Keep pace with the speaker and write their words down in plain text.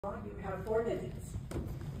You have 4 minutes.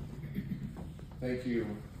 Thank you.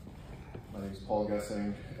 My name is Paul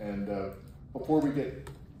Gessing, and before we get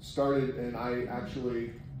started, and I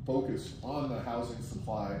actually focus on the housing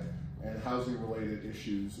supply and housing related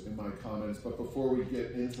issues in my comments, but before we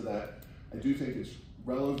get into that, I do think it's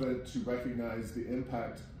relevant to recognize the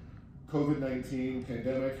impact COVID-19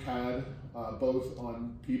 pandemic had both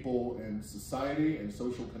on people in society and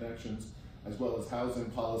social connections, as well as housing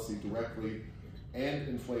policy directly, and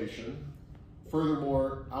inflation.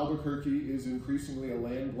 Furthermore, Albuquerque is increasingly a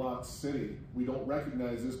landlocked city. We don't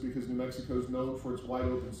recognize this because New Mexico is known for its wide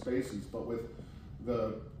open spaces, but with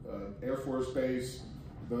the Air Force Base,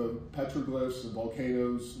 the petroglyphs, the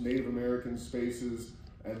volcanoes, Native American spaces,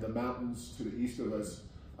 and the mountains to the east of us,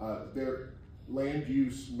 their land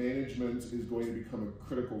use management is going to become a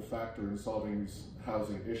critical factor in solving these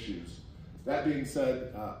housing issues. That being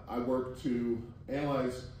said, I work to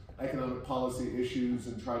analyze economic policy issues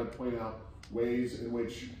and try to point out ways in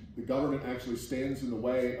which the government actually stands in the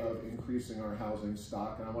way of increasing our housing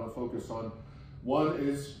stock. And I want to focus on one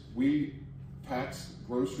is we tax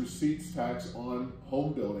gross receipts tax on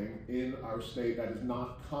home building in our state. That is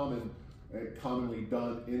not commonly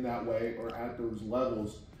done in that way or at those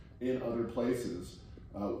levels in other places.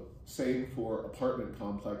 Same for apartment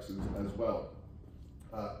complexes as well.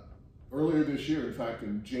 Earlier this year, in fact,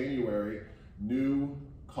 in January, new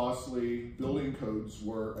costly building codes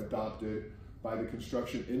were adopted by the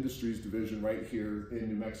Construction Industries Division right here in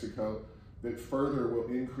New Mexico that further will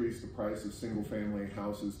increase the price of single-family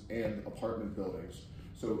houses and apartment buildings.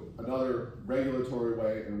 So another regulatory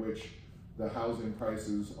way in which the housing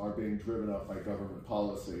prices are being driven up by government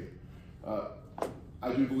policy.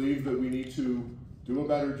 I do believe that we need to do a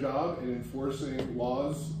better job in enforcing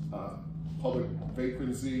laws, public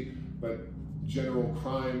vacancy, but general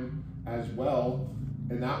crime as well.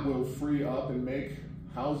 And that will free up and make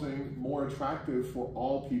housing more attractive for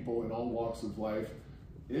all people in all walks of life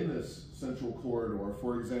in this central corridor.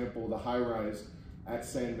 For example, the high-rise at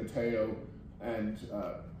San Mateo and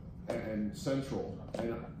Central.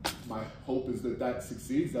 And my hope is that that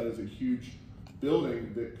succeeds. That is a huge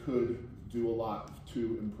building that could do a lot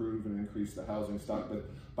to improve and increase the housing stock. But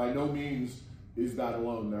by no means is that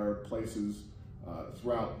alone. There are places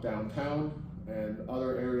throughout downtown and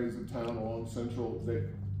other areas of town along Central that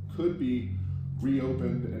could be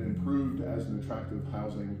reopened and improved as an attractive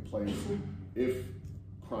housing place if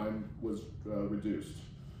crime was reduced.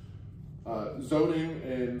 Zoning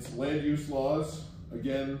and land use laws,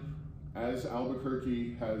 again, as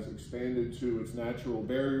Albuquerque has expanded to its natural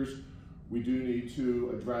barriers, we do need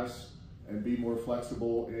to address and be more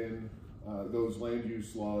flexible in those land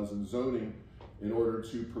use laws and zoning in order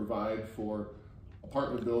to provide for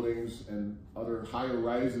apartment buildings and other higher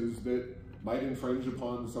rises that might infringe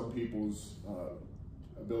upon some people's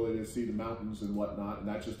ability to see the mountains and whatnot, and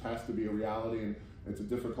that just has to be a reality, and it's a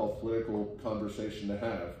difficult political conversation to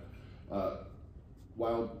have.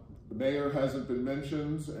 While the mayor hasn't been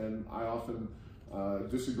mentioned, and I often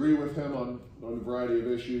disagree with him on a variety of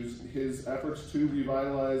issues, his efforts to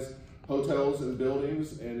revitalize hotels and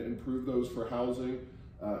buildings and improve those for housing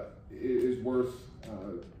is worth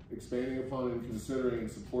expanding upon and considering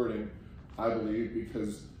and supporting, I believe,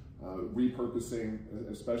 because repurposing,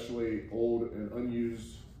 especially old and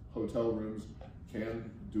unused hotel rooms,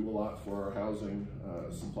 can do a lot for our housing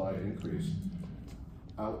supply increase.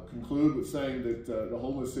 I'll conclude with saying that the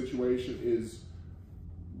homeless situation is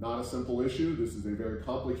not a simple issue. This is a very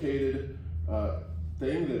complicated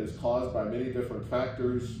thing that is caused by many different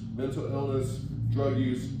factors: mental illness, drug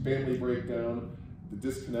use, family breakdown, the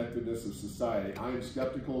disconnectedness of society. I am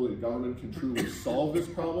skeptical that government can truly solve this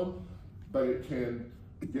problem, but it can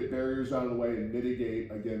get barriers out of the way and mitigate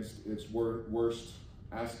against its worst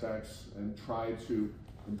aspects and try to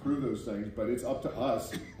improve those things. But it's up to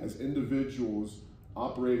us as individuals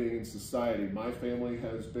operating in society. My family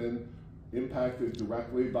has been impacted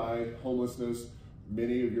directly by homelessness.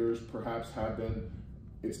 Many of yours perhaps have been.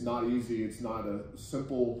 It's not easy. It's not a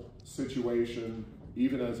simple situation,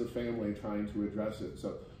 even as a family trying to address it.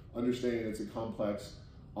 So understanding it's a complex,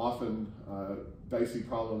 often dicey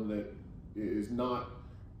problem that is not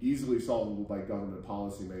easily solvable by government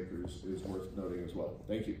policymakers is worth noting as well.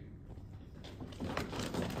 Thank you.